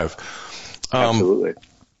 335. Absolutely.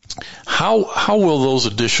 How will those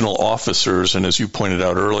additional officers, and as you pointed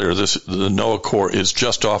out earlier, the NOAA Corps is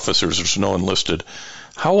just officers, there's no enlisted.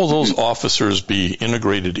 How will those officers be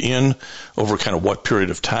integrated in over kind of what period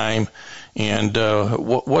of time? And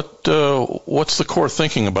what's the Corps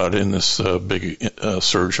thinking about in this big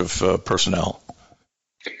surge of personnel?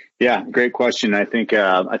 Yeah, great question. I think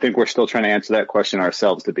we're still trying to answer that question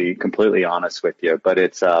ourselves, to be completely honest with you. But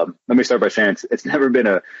it's let me start by saying it's never been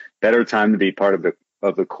a better time to be part of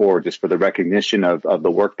the Corps, just for the recognition of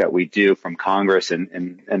the work that we do from Congress,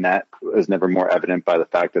 and that is never more evident by the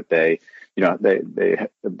fact that they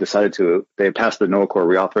decided they passed the NOAA Corps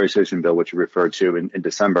reauthorization bill, which you referred to in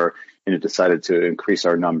December, and it decided to increase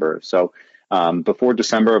our number. So before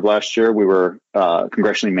December of last year, we were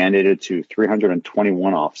congressionally mandated to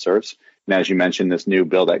 321 officers. And as you mentioned, this new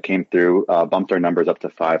bill that came through bumped our numbers up to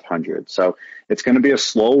 500. So it's going to be a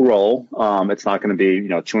slow roll. It's not going to be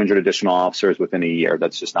 200 additional officers within a year.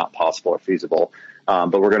 That's just not possible or feasible.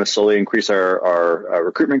 But we're going to slowly increase our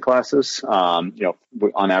recruitment classes. On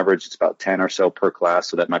average, it's about 10 or so per class,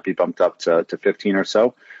 so that might be bumped up to 15 or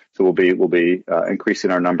so. So we'll be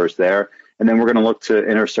increasing our numbers there. And then we're going to look to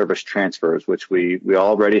inter-service transfers, which we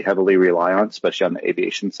already heavily rely on, especially on the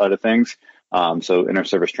aviation side of things. So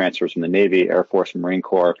inter-service transfers from the Navy, Air Force, and Marine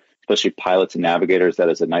Corps, especially pilots and navigators. That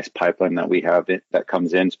is a nice pipeline that we have that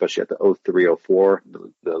comes in, especially at the 03, 04,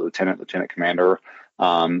 the lieutenant commander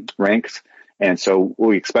ranks. And so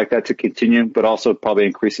we expect that to continue, but also probably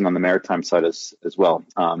increasing on the maritime side as well.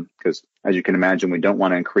 Because as you can imagine, we don't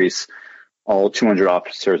want to increase all 200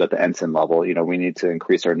 officers at the ensign level. We need to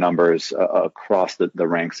increase our numbers across the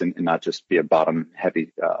ranks and not just be a bottom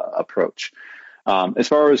heavy approach. As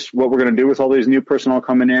far as what we're going to do with all these new personnel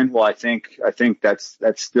coming in, well, I think that's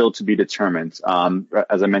still to be determined.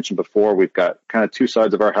 As I mentioned before, we've got kind of 2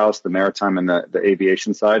 sides of our house, the maritime and the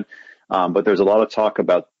aviation side. But there's a lot of talk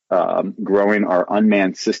about growing our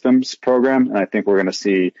unmanned systems program, and I think we're going to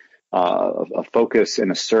see a focus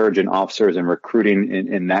and a surge in officers and recruiting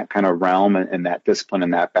in that kind of realm and that discipline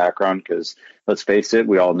and that background, because let's face it,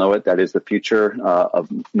 we all know it, that is the future of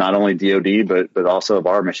not only DoD, but also of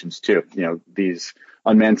our missions too. These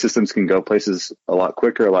unmanned systems can go places a lot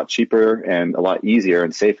quicker, a lot cheaper, and a lot easier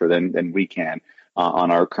and safer than we can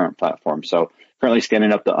on our current platform. So currently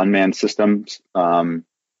standing up the unmanned systems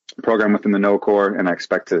program within the NOAA Corps, and I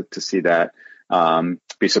expect to see that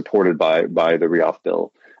be supported by the reauth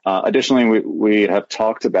bill. Additionally, we have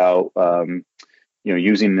talked about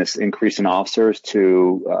using this increase in officers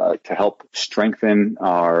to help strengthen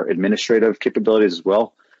our administrative capabilities as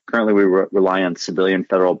well. Currently, we rely on civilian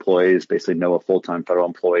federal employees, basically NOAA full-time federal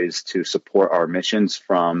employees, to support our missions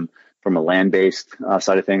from a land-based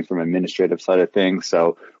side of things, from an administrative side of things.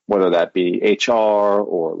 So whether that be HR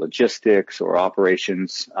or logistics or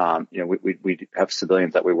operations, we have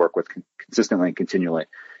civilians that we work with consistently and continually,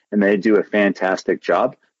 and they do a fantastic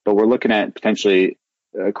job. But we're looking at potentially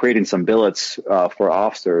creating some billets for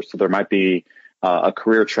officers. So there might be a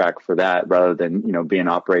career track for that rather than, being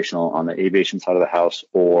operational on the aviation side of the house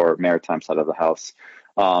or maritime side of the house.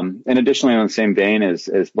 And additionally, on the same vein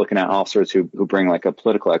is looking at officers who bring like a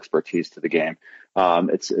political expertise to the game.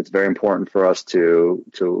 It's very important for us to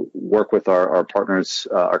work with our partners,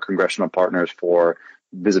 our congressional partners, for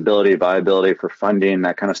visibility, viability, for funding,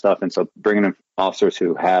 that kind of stuff. And so bringing in officers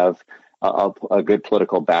who have a good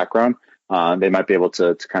political background, they might be able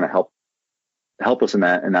to kind of help us in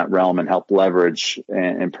that realm and help leverage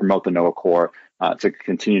and promote the NOAA Corps to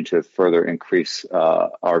continue to further increase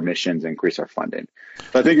our missions, increase our funding.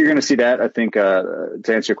 So I think you're going to see that. I think to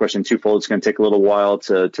answer your question twofold, it's going to take a little while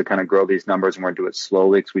to kind of grow these numbers, and we're going to do it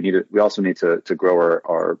slowly because we also need to grow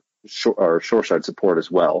our shoreside support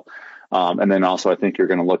as well. And then also I think you're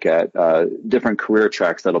going to look at different career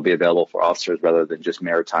tracks that'll be available for officers rather than just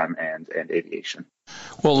maritime and aviation.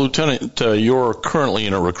 Well, Lieutenant, you're currently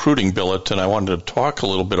in a recruiting billet, and I wanted to talk a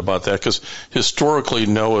little bit about that because historically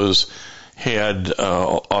NOAA's had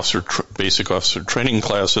basic officer training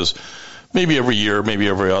classes maybe every year, maybe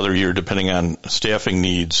every other year, depending on staffing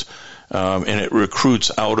needs. And it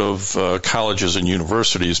recruits out of colleges and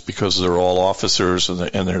universities because they're all officers,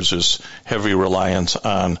 and there's this heavy reliance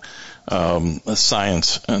on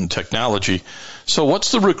science and technology. So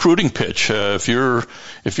what's the recruiting pitch? If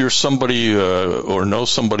you're somebody or know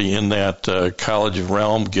somebody in that college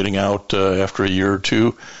realm getting out after a year or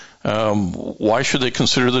two, why should they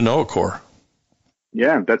consider the NOAA Corps?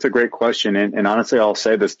 Yeah, that's a great question. And honestly, I'll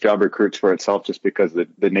say this job recruits for itself just because of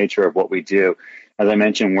the nature of what we do. As I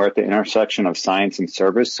mentioned, we're at the intersection of science and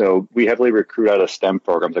service. So we heavily recruit out of STEM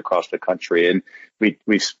programs across the country. And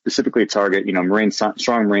we specifically target,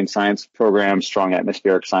 strong marine science programs, strong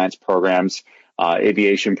atmospheric science programs,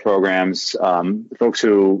 aviation programs, folks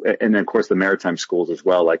who, and then of course the maritime schools as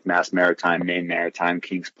well, like Mass Maritime, Maine Maritime,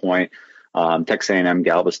 Kings Point, Texas A&M,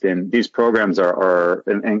 Galveston. These programs are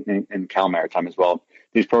and Cal Maritime as well.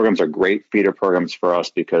 These programs are great feeder programs for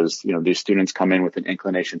us because, these students come in with an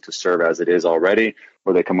inclination to serve as it is already,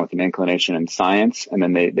 or they come with an inclination in science, and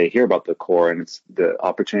then they hear about the Corps, and it's the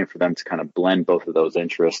opportunity for them to kind of blend both of those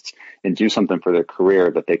interests and do something for their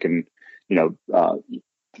career that they can,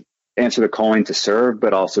 answer the calling to serve,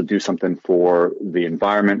 but also do something for the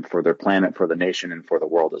environment, for their planet, for the nation, and for the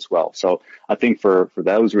world as well. So I think for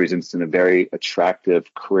those reasons, it's a very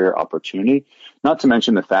attractive career opportunity, not to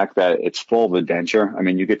mention the fact that it's full of adventure. I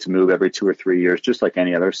mean, you get to move every 2 or 3 years, just like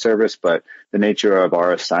any other service, but the nature of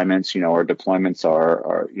our assignments, our deployments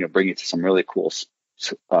are bring you to some really cool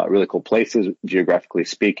places, geographically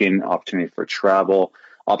speaking, opportunity for travel,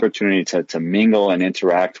 opportunity to mingle and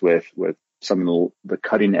interact with some of the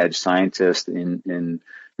cutting edge scientists in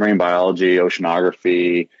marine biology,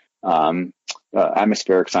 oceanography,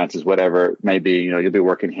 atmospheric sciences, whatever it may be. You'll be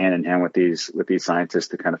working hand in hand with these scientists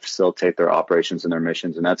to kind of facilitate their operations and their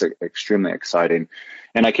missions, and that's extremely exciting.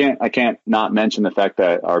 And I can't not mention the fact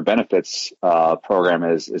that our benefits program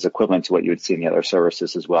is equivalent to what you would see in the other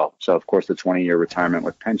services as well. So of course the 20-year retirement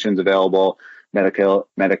with pensions available, Medicare,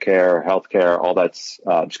 healthcare, all that's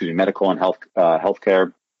medical and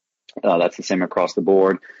healthcare. That's the same across the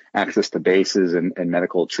board. Access to bases and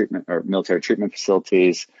medical treatment or military treatment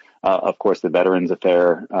facilities. Of course, the Veterans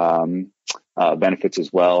Affairs benefits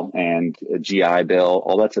as well, and a GI Bill.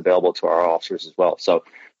 All that's available to our officers as well. So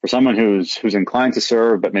for someone who's inclined to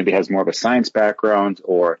serve, but maybe has more of a science background,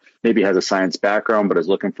 or maybe has a science background but is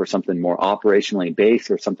looking for something more operationally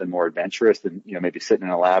based or something more adventurous than maybe sitting in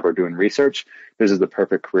a lab or doing research, this is the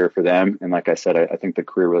perfect career for them. And like I said, I think the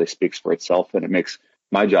career really speaks for itself, and it makes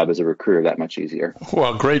my job as a recruiter that much easier.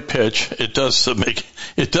 Well, great pitch. It does make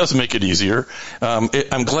it easier.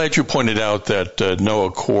 I'm glad you pointed out that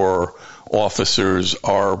NOAA Corps officers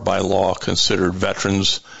are by law considered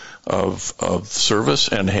veterans of service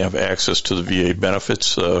and have access to the VA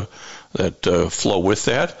benefits that flow with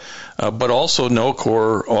that. But also NOAA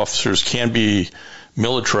Corps officers can be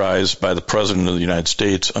militarized by the President of the United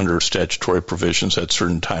States under statutory provisions at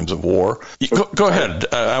certain times of war. Go ahead.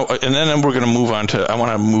 And then we're going to move on to, I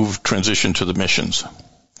want to transition to the missions.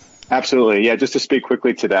 Absolutely. Yeah, just to speak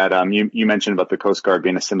quickly to that, you mentioned about the Coast Guard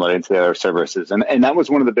being assimilated to the other services. And that was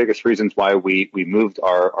one of the biggest reasons why we moved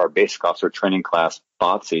our basic officer training class,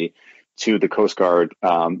 BOTC, to the Coast Guard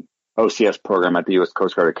OCS program at the U.S.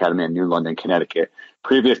 Coast Guard Academy in New London, Connecticut.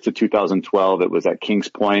 Previous to 2012, it was at Kings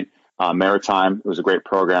Point Maritime. It was a great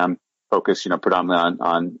program, focused,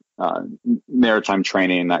 predominantly on maritime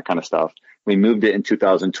training and that kind of stuff. We moved it in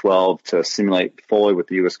 2012 to simulate fully with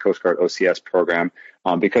the U.S. Coast Guard OCS program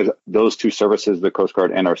because those two services, the Coast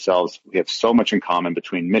Guard and ourselves, we have so much in common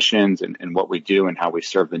between missions and what we do and how we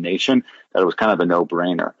serve the nation that it was kind of a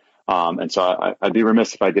no-brainer. And so I'd be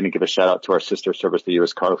remiss if I didn't give a shout out to our sister service, the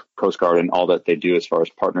U.S. Coast Guard, and all that they do as far as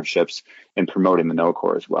partnerships in promoting the NOAA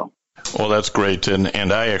Corps as well. Well, that's great.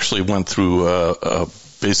 And I actually went through a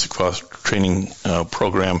basic foster training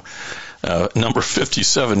program, number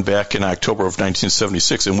 57, back in October of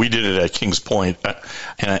 1976, and we did it at Kings Point,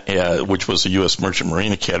 which was the U.S. Merchant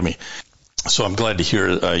Marine Academy. So I'm glad to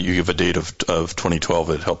hear you give a date of 2012.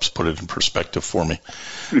 It helps put it in perspective for me.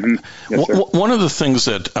 Mm-hmm. Yes, sir. One of the things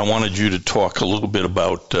that I wanted you to talk a little bit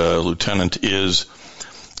about, Lieutenant, is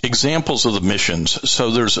examples of the missions. So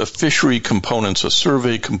there's a fishery component, a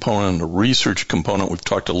survey component, a research component. We've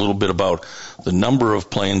talked a little bit about the number of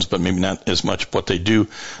planes, but maybe not as much what they do.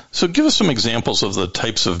 So give us some examples of the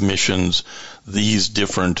types of missions these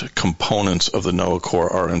different components of the NOAA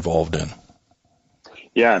Corps are involved in.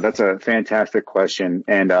 Yeah, that's a fantastic question.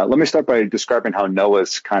 And let me start by describing how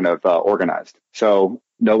NOAA's kind of organized. So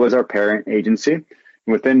NOAA is our parent agency. And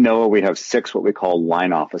within NOAA, we have 6 what we call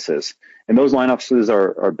line offices. And those line offices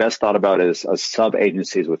are best thought about as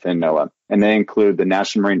sub-agencies within NOAA. And they include the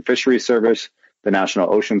National Marine Fisheries Service, the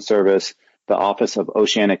National Ocean Service, the Office of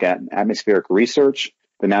Oceanic and Atmospheric Research,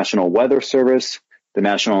 the National Weather Service, the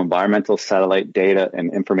National Environmental Satellite Data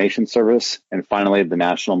and Information Service, and finally, the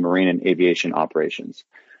National Marine and Aviation Operations.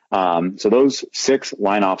 So those 6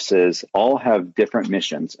 line offices all have different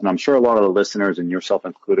missions, and I'm sure a lot of the listeners, and yourself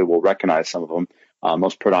included, will recognize some of them.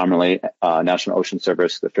 Most predominantly, National Ocean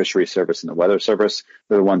Service, the Fisheries Service, and the Weather Service.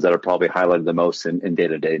 They're the ones that are probably highlighted the most in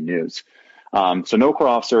day-to-day news. So NOAA Corps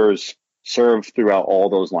officers serve throughout all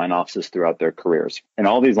those line offices throughout their careers, and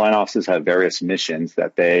all these line offices have various missions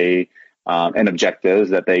that they and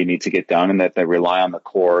objectives that they need to get done, and that they rely on the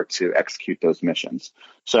Corps to execute those missions.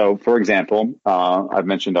 So, for example, I've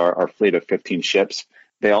mentioned our fleet of 15 ships.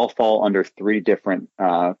 They all fall under 3 different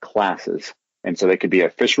classes. And so they could be a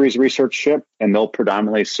fisheries research ship, and they'll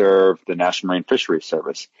predominantly serve the National Marine Fisheries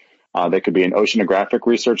Service. They could be an oceanographic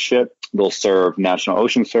research ship. They'll serve National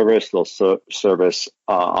Ocean Service. They'll service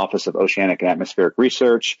Office of Oceanic and Atmospheric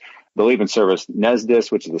Research. They'll even service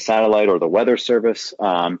NESDIS, which is the satellite, or the Weather Service.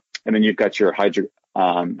 And then you've got your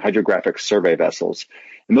hydrographic survey vessels.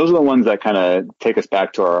 And those are the ones that kind of take us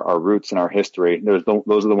back to our roots and our history. Those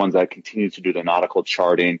are the ones that continue to do the nautical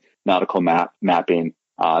charting, nautical mapping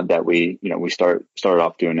that we started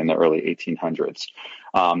off doing in the early 1800s.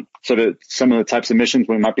 So some of the types of missions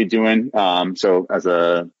we might be doing. So as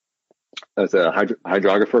a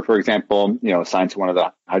hydrographer, for example, assigned to one of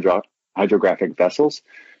the hydrographic vessels,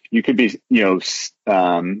 you could be,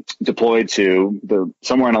 deployed to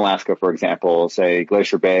somewhere in Alaska, for example, say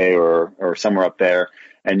Glacier Bay or somewhere up there.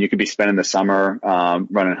 And you could be spending the summer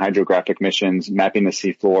running hydrographic missions, mapping the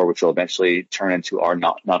seafloor, which will eventually turn into our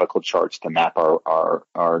nautical charts to map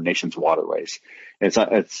our nation's waterways.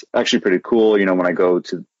 It's actually pretty cool. When I go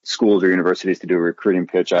to schools or universities to do a recruiting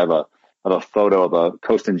pitch, I have a photo of a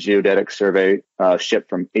Coast and Geodetic Survey ship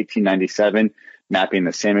from 1897. Mapping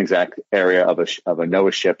the same exact area of a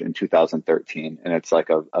NOAA ship in 2013. And it's like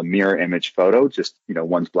a mirror image photo, just,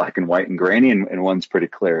 one's black and white and grainy and one's pretty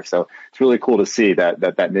clear. So it's really cool to see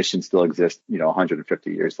that mission still exists,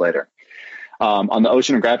 150 years later. On the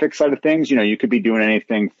oceanographic side of things, you could be doing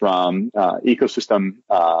anything from ecosystem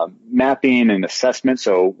mapping and assessment.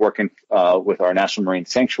 So working with our National Marine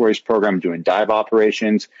Sanctuaries program, doing dive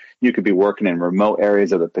operations. You could be working in remote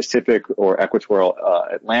areas of the Pacific or equatorial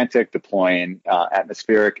Atlantic, deploying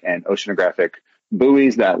atmospheric and oceanographic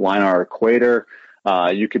buoys that line our equator.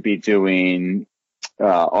 You could be doing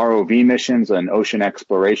ROV missions and ocean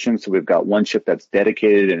exploration. So we've got one ship that's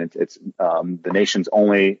dedicated, and it's the nation's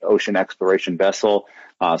only ocean exploration vessel.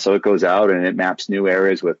 So it goes out and it maps new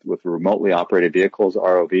areas with remotely operated vehicles,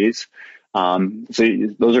 ROVs. So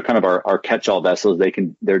those are kind of our catch-all vessels.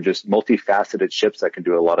 They're just multifaceted ships that can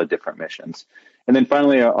do a lot of different missions. And then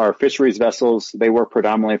finally, our fisheries vessels, they work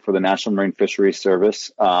predominantly for the National Marine Fisheries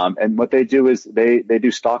Service. And what they do is they do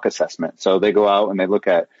stock assessment. So they go out and they look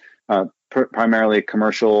at primarily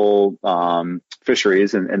commercial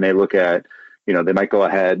fisheries, and they look at, they might go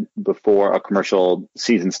ahead before a commercial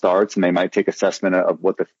season starts, and they might take assessment of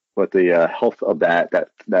what the health of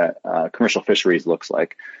that commercial fisheries looks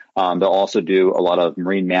like. They'll also do a lot of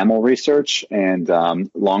marine mammal research and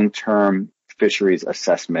long-term fisheries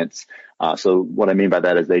assessments. So what I mean by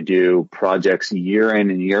that is they do projects year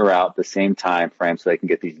in and year out, the same time frame, so they can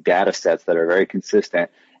get these data sets that are very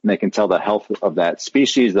consistent and they can tell the health of that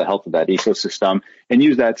species, the health of that ecosystem, and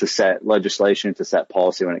use that to set legislation, to set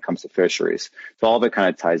policy when it comes to fisheries. So all of it kind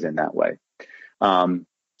of ties in that way. On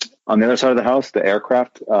the other side of the house, the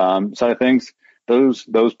aircraft side of things,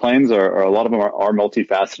 those planes are a lot of them are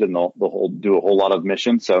multifaceted, and they'll do a whole lot of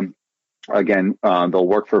missions. So again, they'll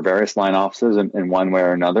work for various line offices in one way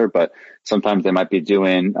or another, but sometimes they might be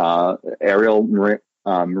doing aerial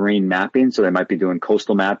marine mapping. So they might be doing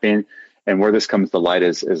coastal mapping. And where this comes to light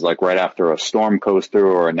is like right after a storm goes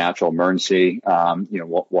through or a natural emergency.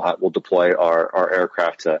 We'll deploy our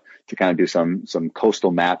aircraft to kind of do some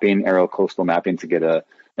coastal mapping, aerial coastal mapping, to get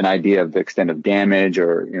an idea of the extent of damage,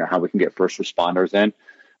 or how we can get first responders in.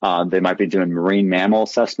 They might be doing marine mammal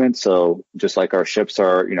assessments. So just like our ships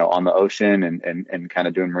are, on the ocean and kind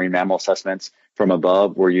of doing marine mammal assessments from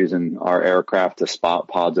above, we're using our aircraft to spot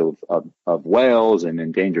pods of whales and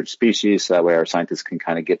endangered species. So that way our scientists can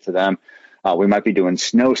kind of get to them. We might be doing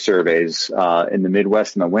snow surveys in the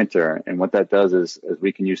Midwest in the winter. And what that does is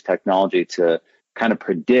we can use technology to kind of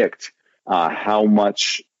predict how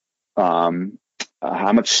much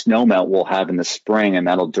snowmelt we'll have in the spring, and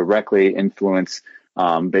that'll directly influence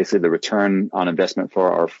basically the return on investment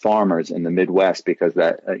for our farmers in the Midwest, because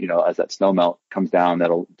that, as that snowmelt comes down,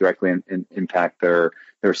 that'll directly impact their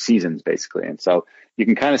seasons basically. And so you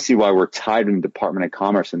can kind of see why we're tied in the Department of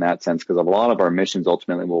Commerce in that sense, because a lot of our missions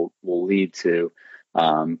ultimately will lead to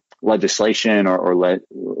legislation or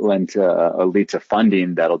lead to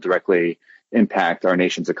funding that'll directly impact our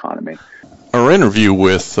nation's economy. Our interview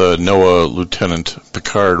with NOAA Lieutenant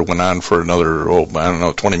Picard went on for another,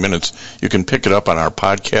 20 minutes. You can pick it up on our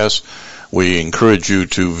podcast. We encourage you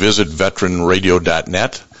to visit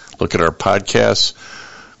veteranradio.net, look at our podcasts,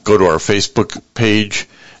 go to our Facebook page.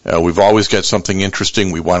 We've always got something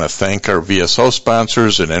interesting. We want to thank our VSO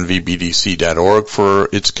sponsors and nvbdc.org for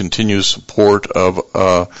its continued support of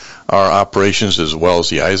our operations, as well as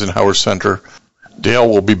the Eisenhower Center. Dale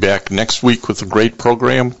will be back next week with a great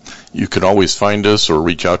program. You can always find us or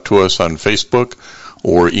reach out to us on Facebook,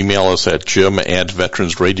 or email us at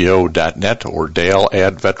jim@veteransradio.net or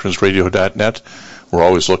dale@veteransradio.net. We're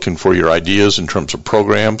always looking for your ideas in terms of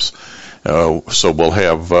programs. So we'll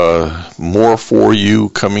have more for you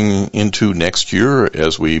coming into next year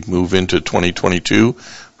as we move into 2022.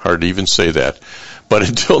 Hard to even say that. But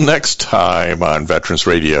until next time on Veterans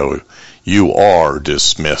Radio, you are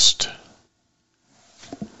dismissed.